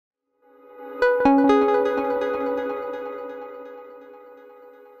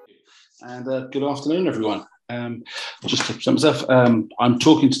And good afternoon, everyone. Just to present myself, I'm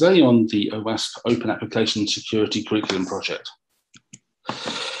talking today on the OWASP Open Application Security Curriculum Project.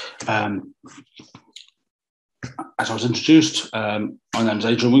 As I was introduced, my name is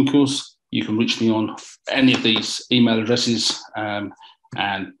Adrian Winckles. You can reach me on any of these email addresses, and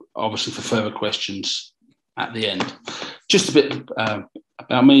obviously for further questions at the end. Just a bit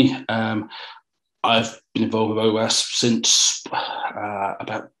about me. I've been involved with OWASP since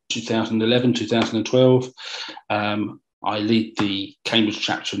about 2011, 2012. I lead the Cambridge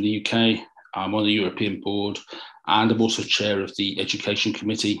chapter in the UK. I'm on the European board, and I'm also chair of the Education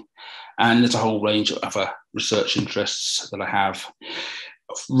Committee. And there's a whole range of other research interests that I have,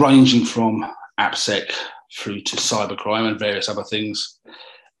 ranging from AppSec through to cybercrime and various other things.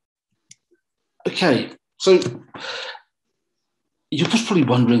 Okay, so you're just probably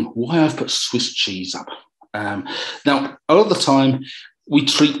wondering why I've put Swiss cheese up. Now, a lot of the time, we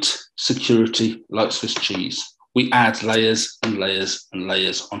treat security like Swiss cheese. We add layers and layers and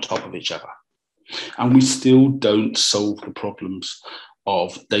layers on top of each other. And we still don't solve the problems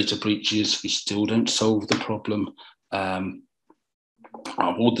of data breaches. We still don't solve the problem of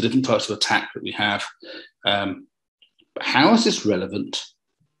all the different types of attack that we have. But how is this relevant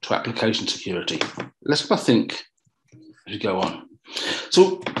to application security? Let's have a think as we go on.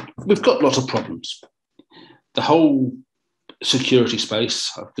 So we've got lots of problems. The whole security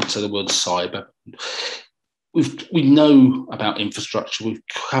space, I could say the word cyber. We know about infrastructure. We've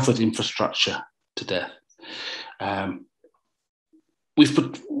covered infrastructure to death.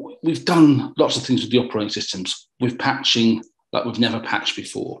 We've done lots of things with the operating systems. We're patching like we've never patched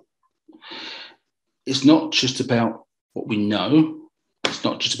before. It's not just about what we know. It's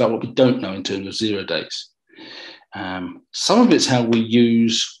not just about what we don't know in terms of 0 days. Some of it's how we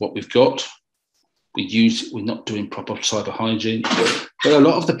use what we've got. We're not doing proper cyber hygiene, but a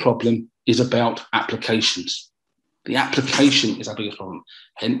lot of the problem is about applications. The application is our biggest problem,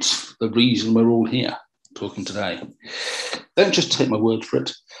 hence the reason we're all here talking today. Don't just take my word for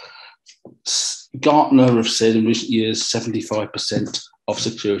it. Gartner have said in recent years 75% of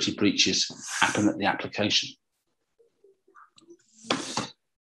security breaches happen at the application.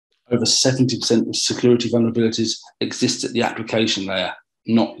 Over 70% of security vulnerabilities exist at the application layer,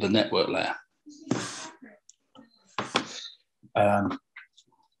 not the network layer.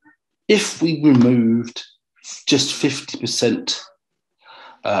 If we removed just 50%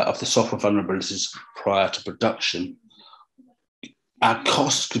 of the software vulnerabilities prior to production, our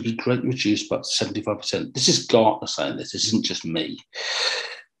costs could be greatly reduced by 75%. This is Gartner saying this isn't just me.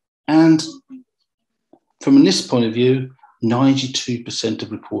 And from this point of view, 92%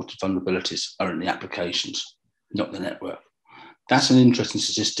 of reported vulnerabilities are in the applications, not the network. That's an interesting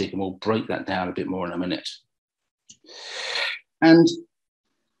statistic, and we'll break that down a bit more in a minute. And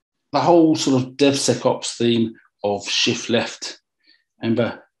the whole sort of DevSecOps theme of shift left.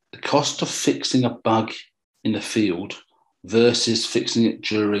 Remember, the cost of fixing a bug in the field versus fixing it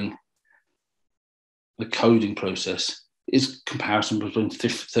during the coding process is comparison between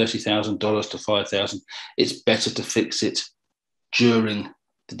 $30,000 to $5,000. It's better to fix it during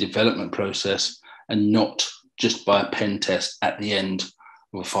the development process and not just by a pen test at the end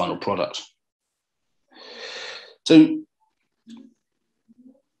of a final product. So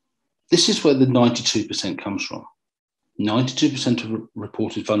this is where the 92% comes from. 92% of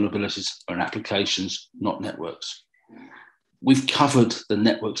reported vulnerabilities are in applications, not networks. We've covered the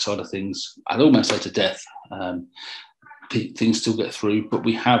network side of things, I'd almost say to death. Things still get through, but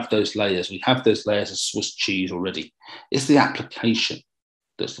we have those layers. We have those layers of Swiss cheese already. It's the application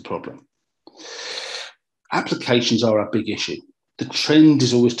that's the problem. Applications are a big issue. The trend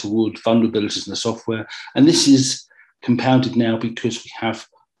is always toward vulnerabilities in the software, and this is compounded now because we have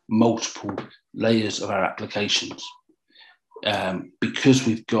multiple layers of our applications. Because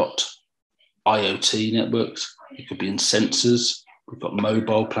we've got IoT networks, it could be in sensors, we've got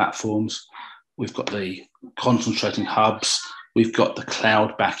mobile platforms, we've got the concentrating hubs, we've got the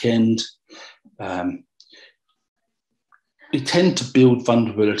cloud backend. We tend to build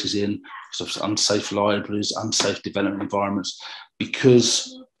vulnerabilities in sort of unsafe libraries, unsafe development environments,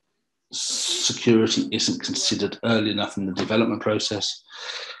 because security isn't considered early enough in the development process.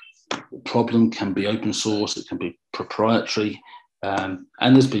 The problem can be open source, it can be proprietary, and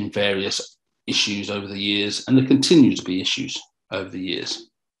there's been various issues over the years, and there continue to be issues over the years.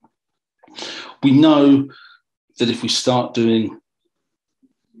 We know that if we start doing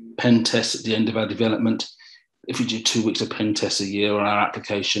pen tests at the end of our development, if we do 2 weeks of pen tests a year on our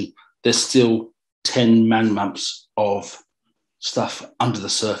application, there's still 10 man-months of stuff under the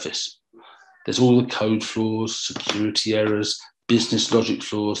surface. There's all the code flaws, security errors, business logic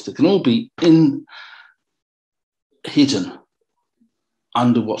flaws that can all be hidden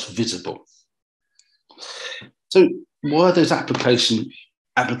under what's visible. So why are those application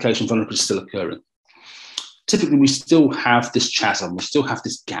vulnerabilities still occurring? Typically, we still have this chasm, we still have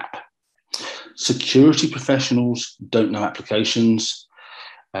this gap. Security professionals don't know applications.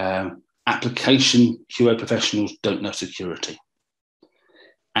 Application QA professionals don't know security.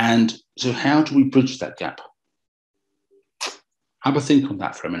 And so how do we bridge that gap? Have a think on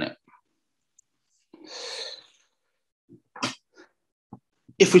that for a minute.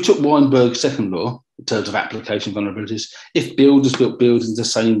 If we took Weinberg's second law in terms of application vulnerabilities, if builders built buildings the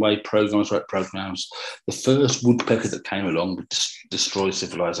same way programmers wrote programs, the first woodpecker that came along would destroy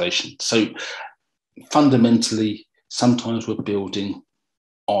civilization. So fundamentally, sometimes we're building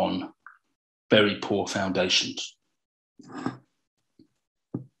on very poor foundations.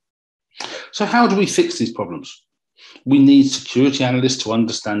 So how do we fix these problems? We need security analysts to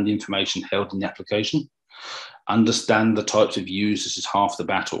understand the information held in the application, understand the types of users is half the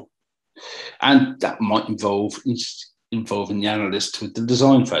battle. And that might involve involving the analyst with the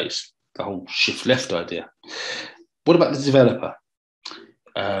design phase, the whole shift left idea. What about the developer?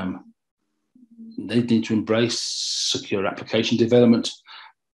 They need to embrace secure application development,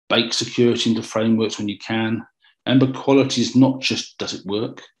 bake security into frameworks when you can. Remember, quality is not just does it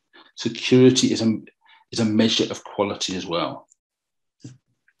work. Security is a measure of quality as well.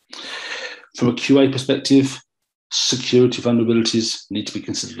 From a QA perspective, security vulnerabilities need to be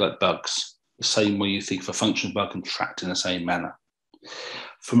considered like bugs, the same way you think of a functional bug and tracked in the same manner.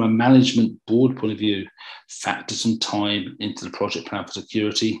 From a management board point of view, factor some time into the project plan for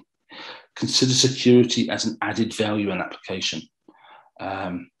security. Consider security as an added value in an application.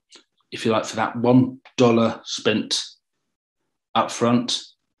 If you like, for that $1 spent up front,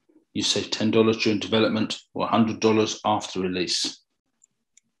 you save $10 during development or $100 after release.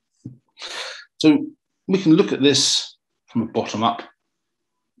 So we can look at this from a bottom-up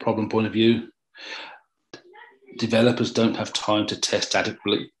problem point of view. Developers don't have time to test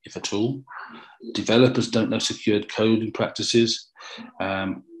adequately, if at all. Developers don't know secured coding practices.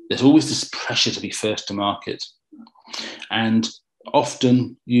 There's always this pressure to be first to market. And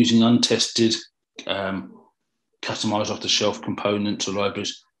often using untested, customized off-the-shelf components or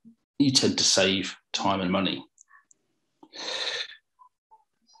libraries, you tend to save time and money.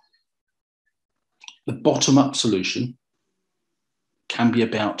 The bottom-up solution can be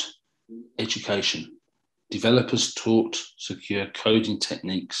about education. Developers taught secure coding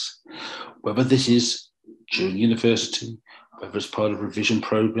techniques, whether this is during university, whether it's part of revision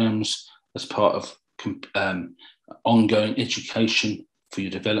programs, as part of ongoing education for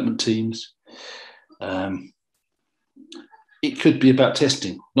your development teams. It could be about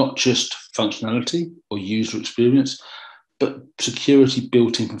testing, not just functionality or user experience, but security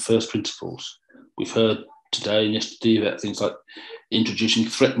built in from first principles. We've heard today and yesterday about things like introducing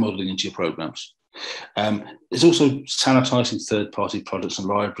threat modeling into your programs. There's also sanitizing third-party products and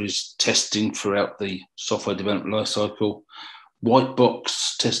libraries, testing throughout the software development lifecycle, white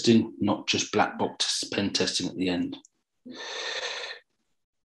box testing, not just black box pen testing at the end.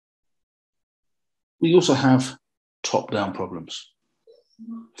 We also have top-down problems.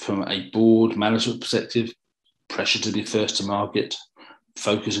 From a board management perspective, pressure to be first to market,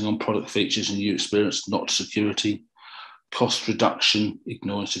 focusing on product features and user experience, not security, cost reduction,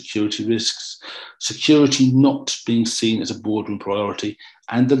 ignoring security risks, security not being seen as a boardroom priority,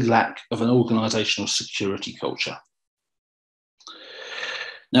 and the lack of an organizational security culture.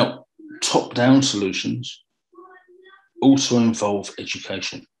 Now, top-down solutions also involve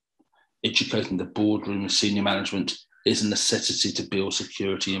education. Educating the boardroom and senior management is a necessity to build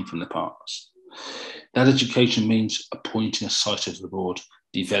security in from the past. That education means appointing a site of the board,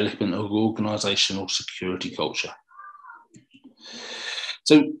 developing an organizational security culture.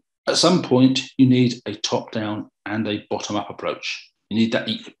 So at some point, you need a top-down and a bottom-up approach. You need that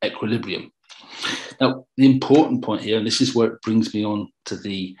equilibrium. Now, the important point here, and this is where it brings me on to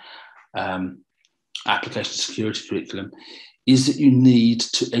the application security curriculum, is that you need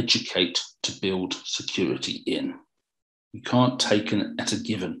to educate to build security in. You can't take it as a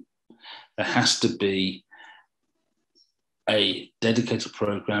given. There has to be a dedicated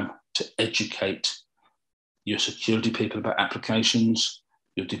program to educate your security people about applications,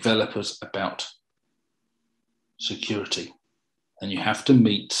 your developers about security, and you have to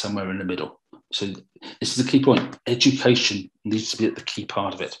meet somewhere in the middle. So this is the key point. Education needs to be at the key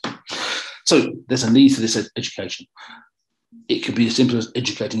part of it. So there's a need for this education. It could be as simple as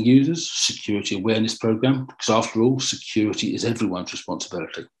educating users, security awareness program, because after all, security is everyone's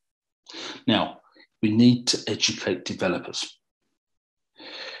responsibility. Now, we need to educate developers.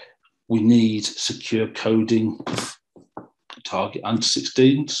 We need secure coding, target under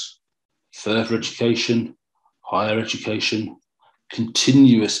 16s, further education, higher education,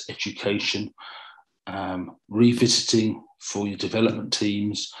 continuous education, revisiting for your development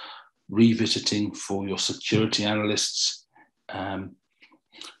teams, revisiting for your security analysts.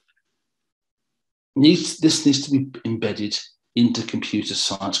 This needs to be embedded into computer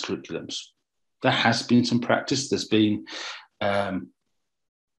science curriculums. There has been some practice. There's been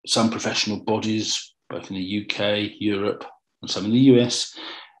some professional bodies, both in the UK, Europe, and some in the US,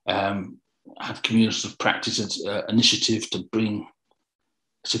 have communities of practice initiative to bring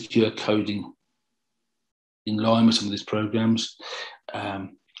secure coding in line with some of these programs.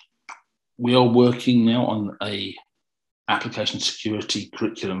 We are working now on a application security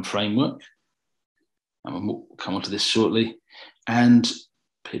curriculum framework, and we'll come on to this shortly. And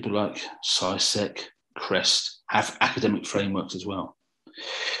people like InfoSec, CREST have academic frameworks as well.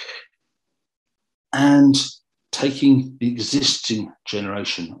 And taking the existing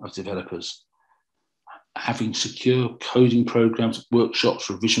generation of developers, having secure coding programs, workshops,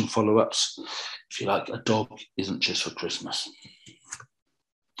 revision follow-ups. If you like, a dog isn't just for Christmas.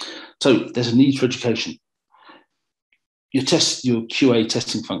 So there's a need for education. Your QA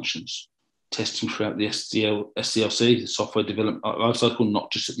testing functions, testing throughout the SDLC, the software development lifecycle,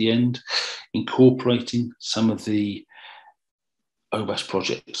 not just at the end, incorporating some of the OWASP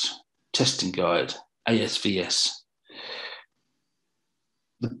projects, testing guide, ASVS.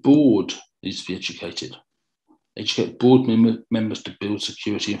 The board needs to be educated. Educate board members to build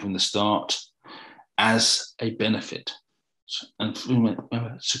security from the start as a benefit. And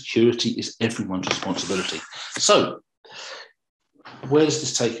remember, security is everyone's responsibility. So, where does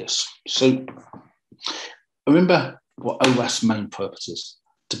this take us? So, remember what OWASP's main purpose is: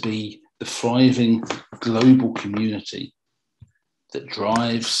 to be the thriving global community that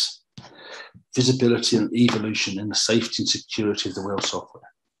drives visibility and evolution in the safety and security of the world software.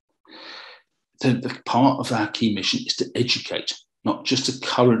 The part of our key mission is to educate not just the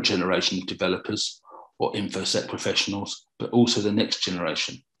current generation of developers or InfoSec professionals, but also the next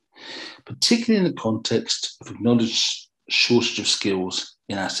generation, particularly in the context of acknowledged shortage of skills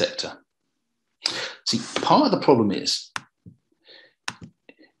in our sector. See, part of the problem is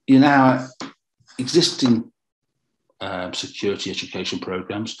in our existing security education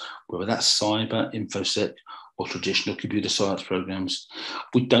programs, whether that's cyber, InfoSec, or traditional computer science programs,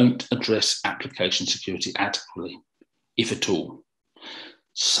 we don't address application security adequately, if at all.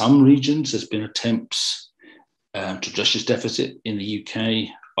 Some regions, there's been attempts to address this deficit. In the UK,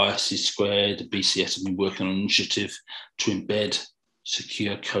 ISC Squared, BCS have been working on an initiative to embed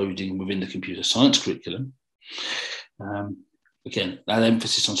secure coding within the computer science curriculum. Again, that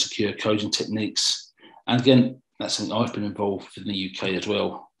emphasis on secure coding techniques. And again, that's something I've been involved with in the UK as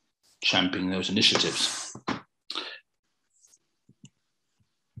well, championing those initiatives.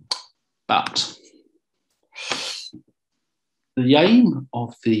 But the aim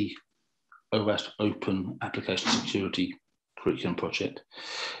of the OWASP Open Application Security Curriculum Project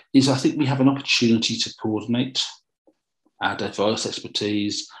is, I think we have an opportunity to coordinate our diverse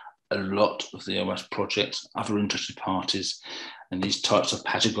expertise, a lot of the OWASP projects, other interested parties, and these types of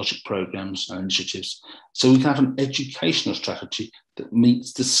pedagogic programs and initiatives, so we can have an educational strategy that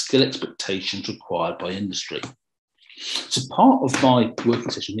meets the skill expectations required by industry. So part of my working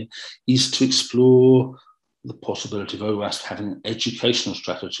session here is to explore the possibility of OWASP having an educational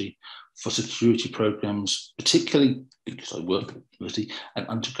strategy for security programs, particularly because I work at university, at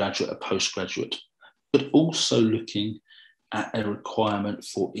undergraduate and postgraduate, but also looking at a requirement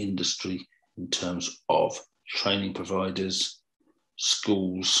for industry in terms of training providers,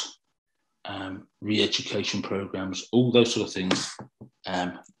 schools, re-education programs, all those sort of things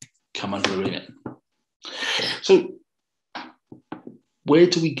come under the remit. So where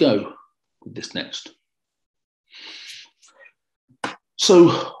do we go with this next?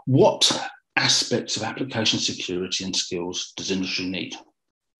 So what aspects of application security and skills does industry need?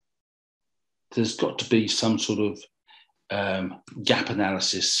 There's got to be some sort of gap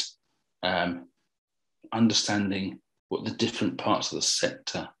analysis, understanding what the different parts of the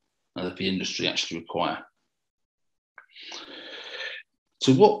sector and of the industry actually require.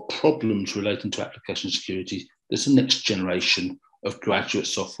 So what problems relating to application security does the next generation of graduate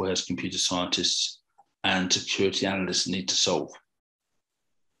software computer scientists and security analysts need to solve?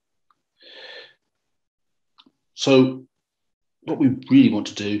 So what we really want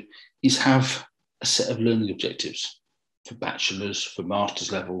to do is have a set of learning objectives for bachelor's, for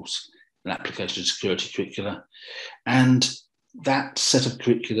master's levels in application security curricula, and that set of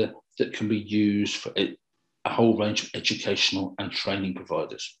curricula that can be used for a whole range of educational and training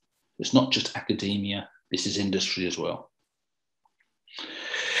providers. It's not just academia, this is industry as well.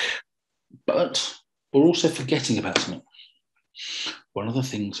 But we're also forgetting about something. One of the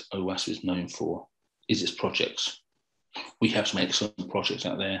things OWASP is known for is its projects. We have some excellent projects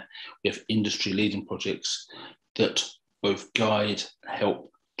out there. We have industry-leading projects that both guide,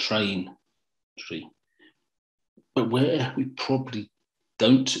 help, train. But where we probably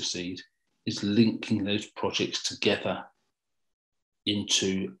don't succeed is linking those projects together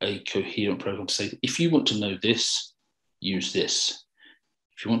into a coherent program to say, if you want to know this, use this.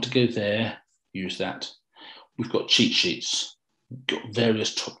 If you want to go there, use that. We've got cheat sheets, we've got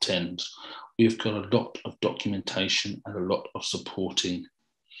various top 10s. We've got a lot of documentation and a lot of supporting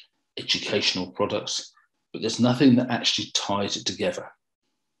educational products, but there's nothing that actually ties it together.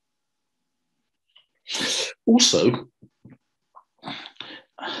 Also,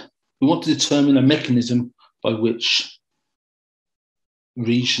 we want to determine a mechanism by which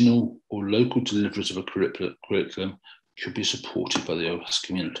regional or local deliverers of a curriculum could be supported by the OWASP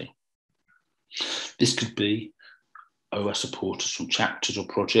community. This could be OWASP supporters from chapters or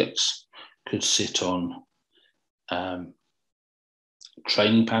projects, could sit on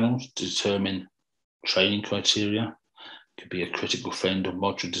training panels to determine training criteria, could be a critical friend of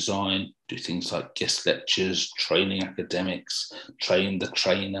module design, do things like guest lectures, training academics, train the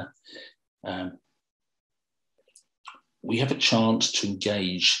trainer. We have a chance to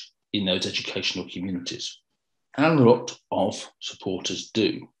engage in those educational communities. And a lot of supporters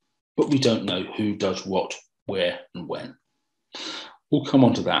do, but we don't know who does what, where and when. We'll come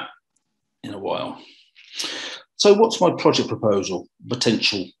on to that in a while. So what's my project proposal,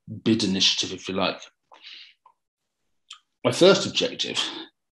 potential bid initiative, if you like? My first objective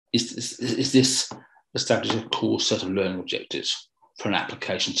is this establish a core set of learning objectives for an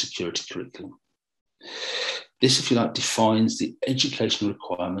application security curriculum. This, if you like, defines the educational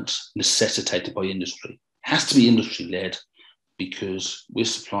requirements necessitated by industry. It has to be industry-led because we're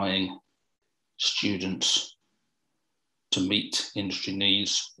supplying students to meet industry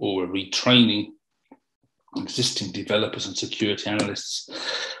needs, or we're retraining existing developers and security analysts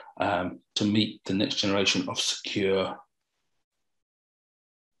to meet the next generation of secure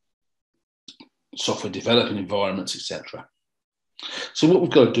software development environments, etc. So what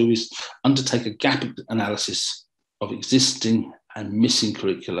we've got to do is undertake a gap analysis of existing and missing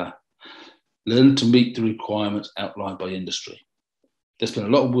curricula, learn to meet the requirements outlined by industry. There's been a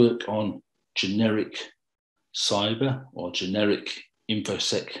lot of work on generic cyber or generic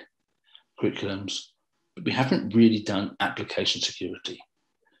InfoSec curriculums, but we haven't really done application security.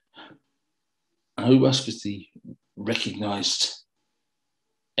 And OWASP is the recognised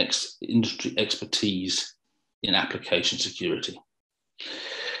industry expertise in application security.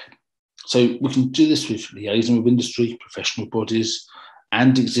 So we can do this with liaison with industry, professional bodies,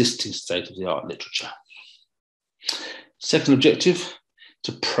 and existing state-of-the-art literature. Second objective,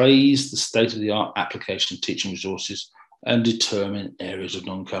 to praise the state-of-the-art application teaching resources and determine areas of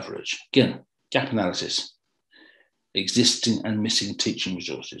non-coverage. Again, gap analysis, existing and missing teaching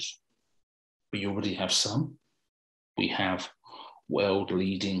resources. We already have some. We have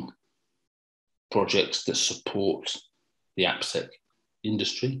world-leading projects that support the AppSec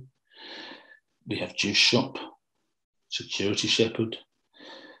industry. We have Juice Shop, Security Shepherd,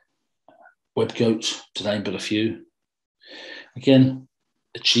 WebGoat, to name but a few. Again,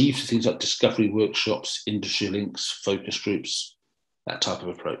 achieve things like discovery workshops, industry links, focus groups, that type of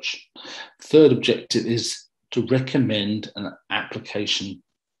approach. Third objective is to recommend an application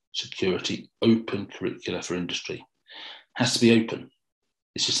security open curricula for industry. It has to be open.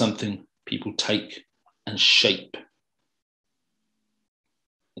 This is something people take and shape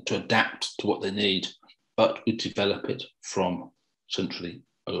to adapt to what they need, but we develop it from centrally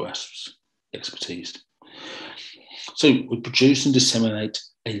OWASP's expertise. So we produce and disseminate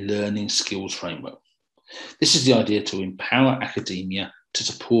a learning skills framework. This is the idea to empower academia to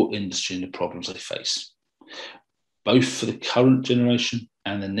support industry in the problems they face, both for the current generation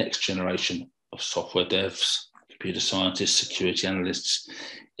and the next generation of software devs, computer scientists, security analysts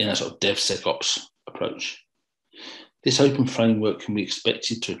in a sort of DevSecOps approach. This open framework can be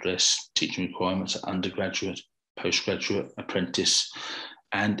expected to address teaching requirements at undergraduate, postgraduate, apprentice,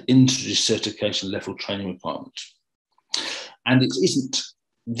 and industry certification level training requirements. And it isn't,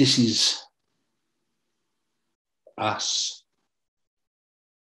 this is us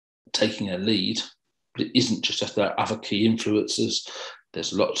taking a lead, but it isn't just us. There are other key influencers.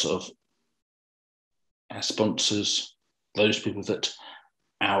 There's lots of our sponsors, those people that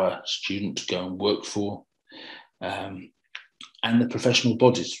our students go and work for, and the professional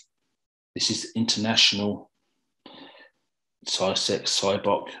bodies. This is international InfoSec,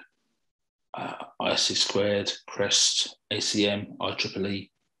 CyBOC, IC squared, CREST, ACM, IEEE,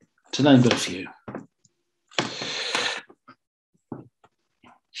 to name but a few.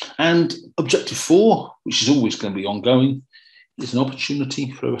 And objective 4, which is always going to be ongoing, is an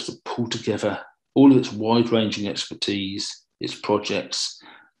opportunity for us to pull together all of its wide-ranging expertise, its projects,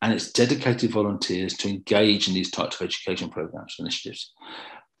 and its dedicated volunteers to engage in these types of education programs and initiatives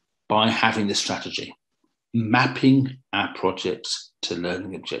by having this strategy, mapping our projects to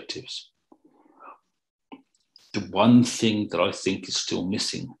learning objectives. The one thing that I think is still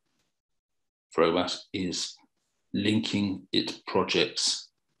missing for OWASP is linking its projects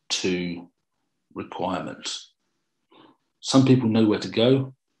to requirements. Some people know where to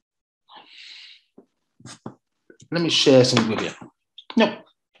go. Let me share something with you. Now,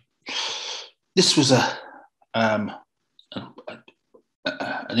 this was an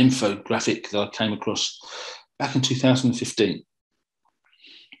infographic that I came across back in 2015.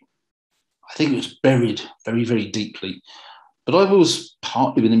 I think it was buried very, very deeply, but I've always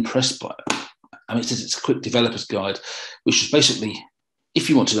partly been impressed by it. I mean, it says it's a quick developer's guide, which is basically, if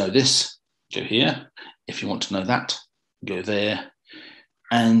you want to know this, go here. If you want to know that, go there.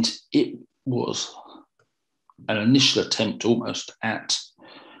 And it was an initial attempt almost at,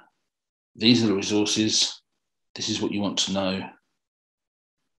 these are the resources, this is what you want to know,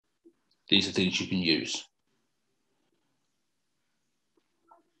 these are things you can use.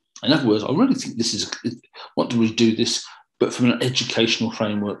 In other words, I really think this is, I want to redo this, but from an educational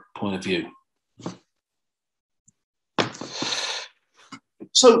framework point of view.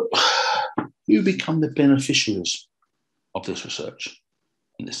 So, who become the beneficiaries of this research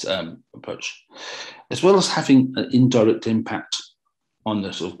and this approach? As well as having an indirect impact on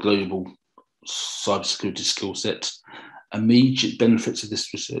the sort of global cybersecurity skill set, immediate benefits of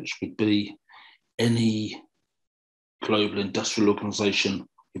this research would be any global industrial organisation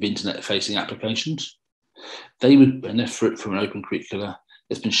with internet-facing applications. They would benefit from an open curricula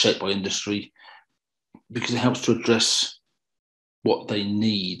that's been shaped by industry because it helps to address what they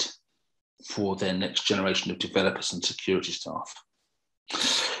need for their next generation of developers and security staff.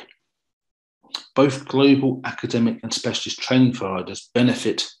 Both global academic and specialist training providers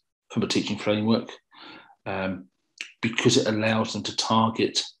benefit from a teaching framework because it allows them to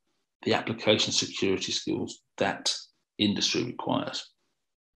target the application security skills that industry requires.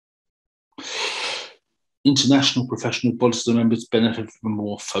 International professional bodies and members benefit from a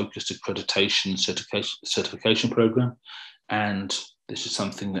more focused accreditation certification program, and this is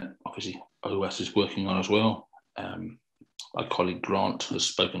something that obviously OWASP is working on as well. My colleague Grant has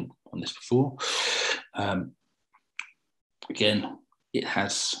spoken on this before. Again, it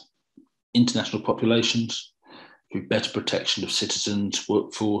has international populations through better protection of citizens,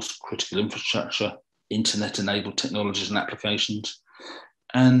 workforce, critical infrastructure, internet-enabled technologies and applications,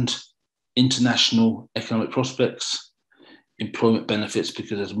 and international economic prospects, employment benefits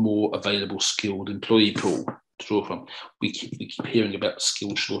because there's more available skilled employee pool to draw from. We keep hearing about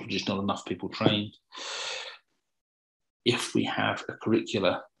skill shortages, not enough people trained. If we have a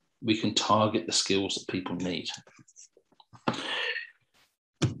curricula, we can target the skills that people need.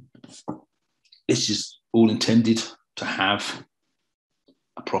 This is all intended to have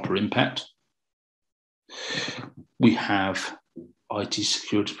a proper impact. We have IT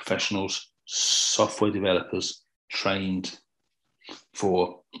security professionals, software developers trained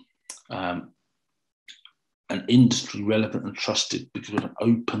for an industry relevant and trusted because of an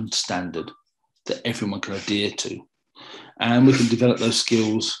open standard that everyone can adhere to. And we can develop those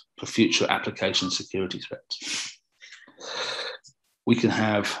skills for future application security threats. We can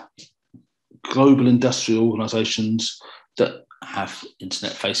have global industrial organizations that have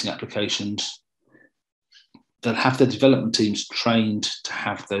internet-facing applications that have their development teams trained to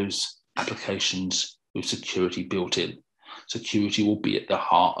have those applications with security built in. Security will be at the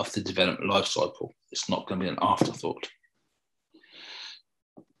heart of the development lifecycle. It's not going to be an afterthought.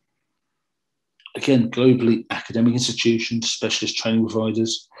 Again, globally, academic institutions, specialist training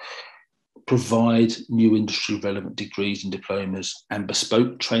providers provide new industry relevant degrees and diplomas and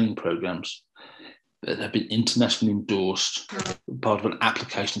bespoke training programs that have been internationally endorsed as part of an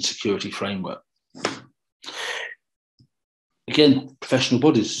application security framework. Again, professional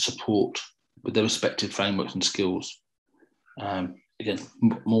bodies support with their respective frameworks and skills. Again,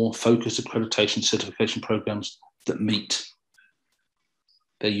 more focused accreditation certification programs that meet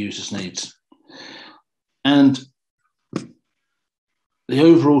their users' needs. And the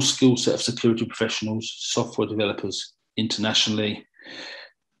overall skill set of security professionals, software developers internationally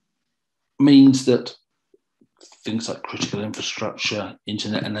means that things like critical infrastructure,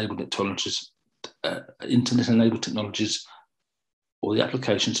 internet-enabled technologies or the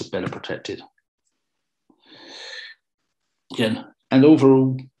applications are better protected. Again, and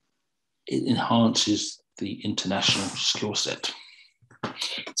overall, it enhances the international skill set.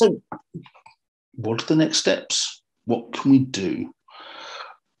 So, what are the next steps? What can we do?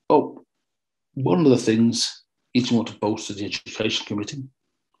 Well, one of the things is you want to bolster the education committee.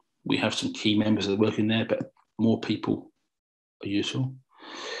 We have some key members that are working there, but more people are useful.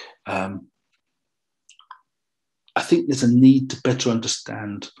 I think there's a need to better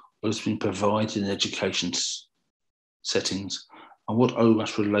understand what has been provided in education settings and what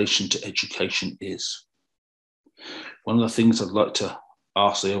OWASP relation to education is. One of the things I'd like to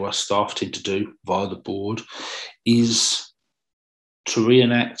ask the OWASP staff team to do via the board is to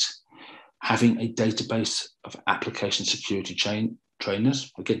reenact having a database of application security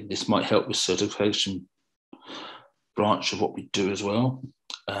trainers. Again, this might help with certification branch of what we do as well.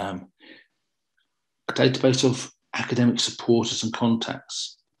 A database of academic supporters and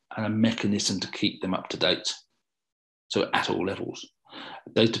contacts and a mechanism to keep them up to date. So at all levels.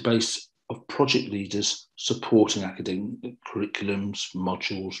 A database of project leaders supporting academic curriculums,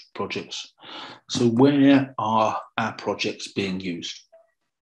 modules, projects. So where are our projects being used?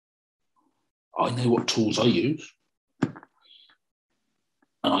 I know what tools I use.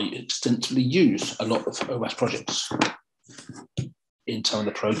 I extensively use a lot of OWASP projects. In some of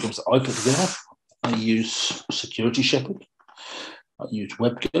the programs that I put together, I use Security Shepherd, I use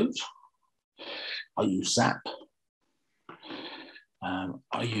WebGoat, I use Zap,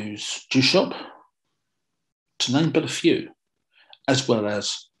 I use GShop, to name but a few, as well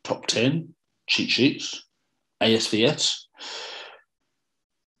as Top 10, cheat sheets, ASVS.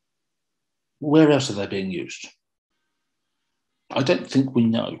 Where else are they being used? I don't think we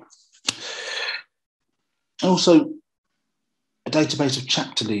know. Also, a database of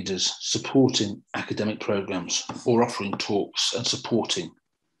chapter leaders supporting academic programs or offering talks and supporting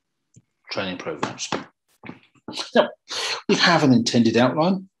training programs. Now, we have an intended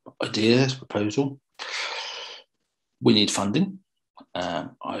outline, ideas, proposal. We need funding.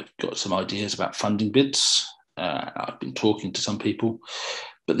 I've got some ideas about funding bids. I've been talking to some people,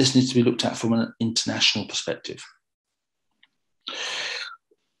 but this needs to be looked at from an international perspective.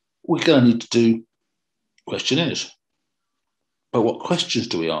 We're going to need to do questionnaires. But what questions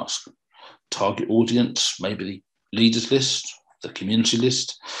do we ask? Target audience, maybe the leaders list, the community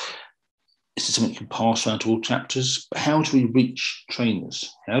list. Is it something you can pass around to all chapters? But how do we reach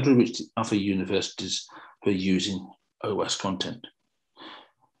trainers? How do we reach the other universities who are using OWASP content?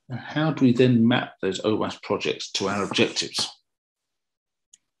 And how do we then map those OWASP projects to our objectives?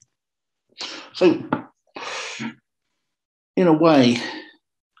 So, in a way,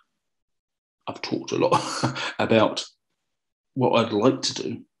 I've talked a lot about what I'd like to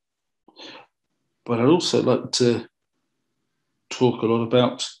do, but I'd also like to talk a lot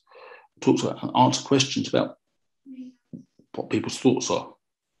about, answer questions about what people's thoughts are.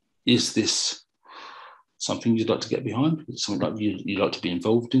 Is this something you'd like to get behind? Is it something like you'd like to be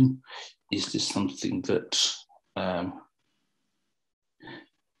involved in? Is this something that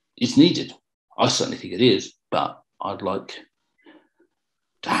is needed? I certainly think it is, but I'd like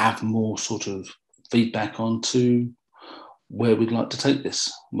to have more sort of feedback on to where we'd like to take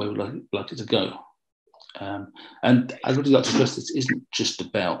this, where we'd like it to go. And I'd really like to stress this isn't just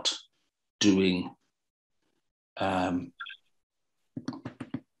about doing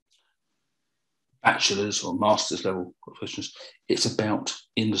bachelor's or master's level qualifications. It's about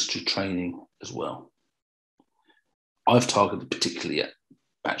industry training as well. I've targeted particularly at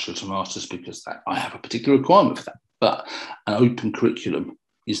bachelor's and master's because I have a particular requirement for that, but an open curriculum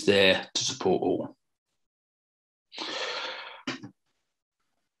is there to support all.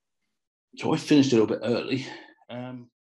 So I finished a little bit early.